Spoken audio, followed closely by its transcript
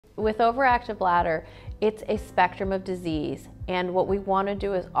With overactive bladder, it's a spectrum of disease, and what we want to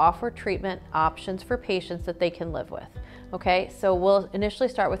do is offer treatment options for patients that they can live with. Okay, so we'll initially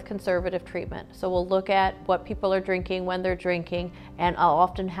start with conservative treatment. So we'll look at what people are drinking, when they're drinking, and I'll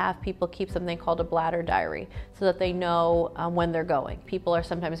often have people keep something called a bladder diary so that they know when they're going. People are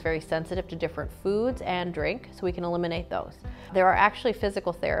sometimes very sensitive to different foods and drink, so we can eliminate those. There are actually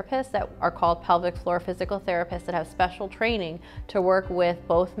physical therapists that are called pelvic floor physical therapists that have special training to work with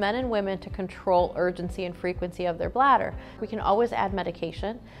both men and women to control urgency and frequency of their bladder. We can always add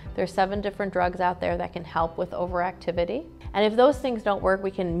medication. There's 7 different drugs out there that can help with overactivity. And if those things don't work,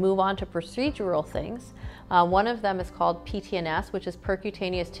 we can move on to procedural things. One of them is called PTNS, which is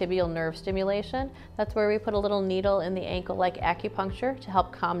percutaneous tibial nerve stimulation. That's where we put a little needle in the ankle like acupuncture to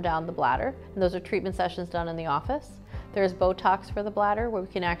help calm down the bladder. And those are treatment sessions done in the office. There's Botox for the bladder, where we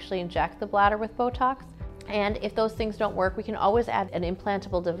can actually inject the bladder with Botox. And if those things don't work, we can always add an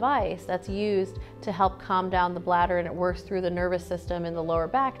implantable device that's used to help calm down the bladder, and it works through the nervous system in the lower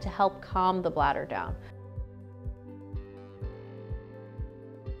back to help calm the bladder down.